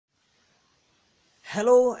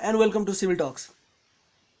Hello and welcome to Civil Talks.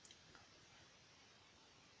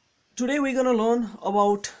 Today we're gonna learn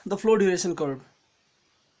about the flow duration curve.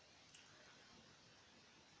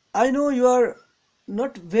 I know you are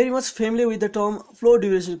not very much familiar with the term flow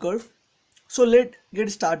duration curve, so let's get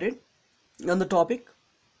started on the topic.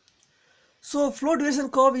 So flow duration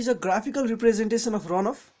curve is a graphical representation of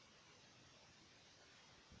runoff.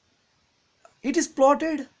 It is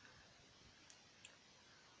plotted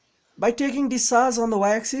by taking discharge on the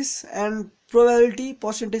y-axis and probability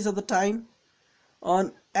percentage of the time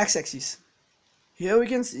on x-axis. Here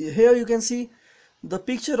you can see the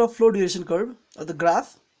picture of flow duration curve or the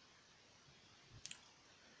graph.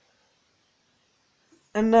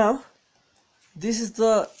 And now this is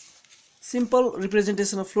the simple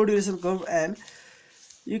representation of flow duration curve, and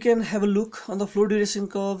you can have a look on the flow duration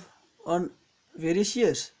curve on various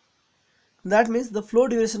years. That means the flow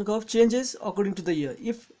duration curve changes according to the year.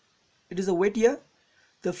 If it is a wet year,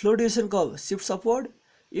 the flow duration curve shifts upward.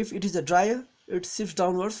 If it is a dry year, it shifts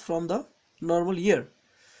downwards from the normal year.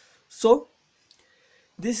 So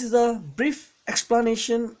this is a brief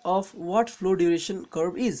explanation of what flow duration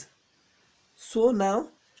curve is. So now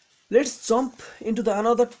let's jump into the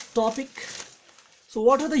another topic. So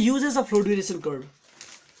what are the uses of flow duration curve?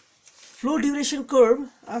 Flow duration curve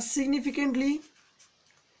are significant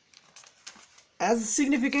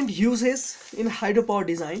uses in hydropower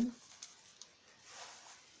design.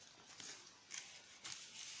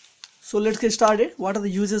 So let's get started. What are the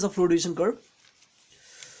uses of flow duration curve?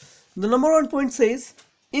 The number one point says,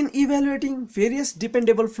 in evaluating various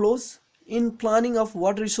dependable flows in planning of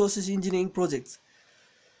water resources engineering projects.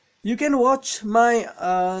 You can watch my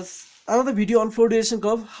another video on flow duration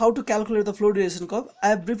curve, how to calculate the flow duration curve. I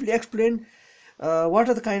have briefly explained what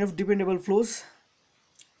are the kind of dependable flows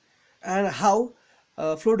and how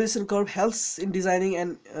flow duration curve helps in designing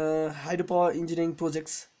and hydropower engineering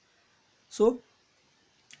projects.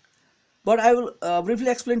 But I will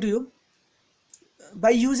briefly explain to you.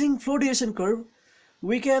 By using flow duration curve,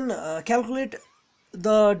 we can calculate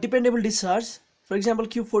the dependable discharge, for example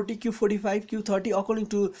Q40, Q45, Q30 according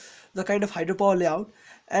to the kind of hydropower layout,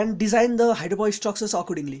 and design the hydropower structures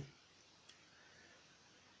accordingly.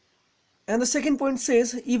 And the second point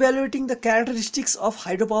says, evaluating the characteristics of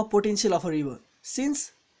hydropower potential of a river.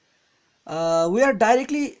 Since we are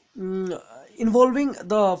directly involving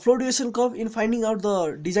the flow duration curve in finding out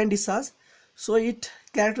the design discharge, so it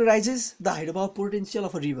characterizes the hydropower potential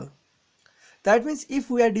of a river. That means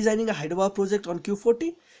if we are designing a hydropower project on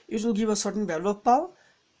Q40, it will give a certain value of power.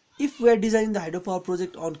 If we are designing the hydropower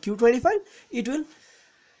project on Q25, it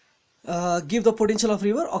will give the potential of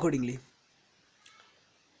river accordingly.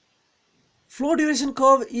 Flow duration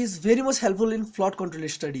curve is very much helpful in flood control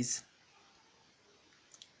studies,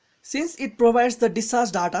 since it provides the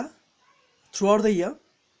discharge data throughout the year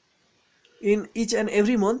in each and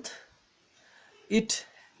every month. It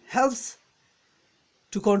helps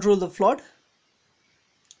to control the flood,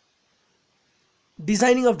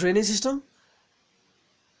 designing of drainage system,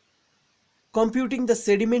 computing the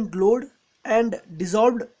sediment load and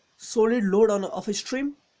dissolved solid load of a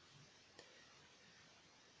stream,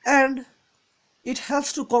 and it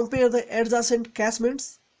helps to compare the adjacent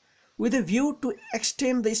catchments with a view to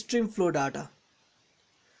extend the stream flow data.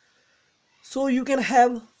 So you can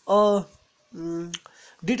have a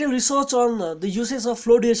detailed research on the uses of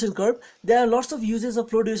flow duration curve. There are lots of uses of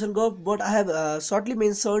flow duration curve, but I have shortly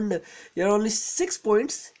mentioned here only 6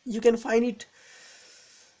 points. You can find it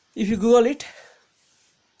if you Google it.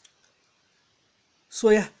 So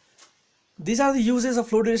yeah, these are the uses of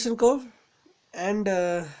flow duration curve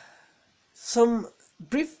and some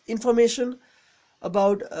brief information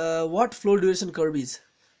about what flow duration curve is.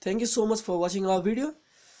 Thank you so much for watching our video.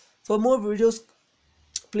 For more videos,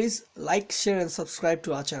 please like, share and subscribe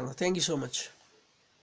to our channel. Thank you so much.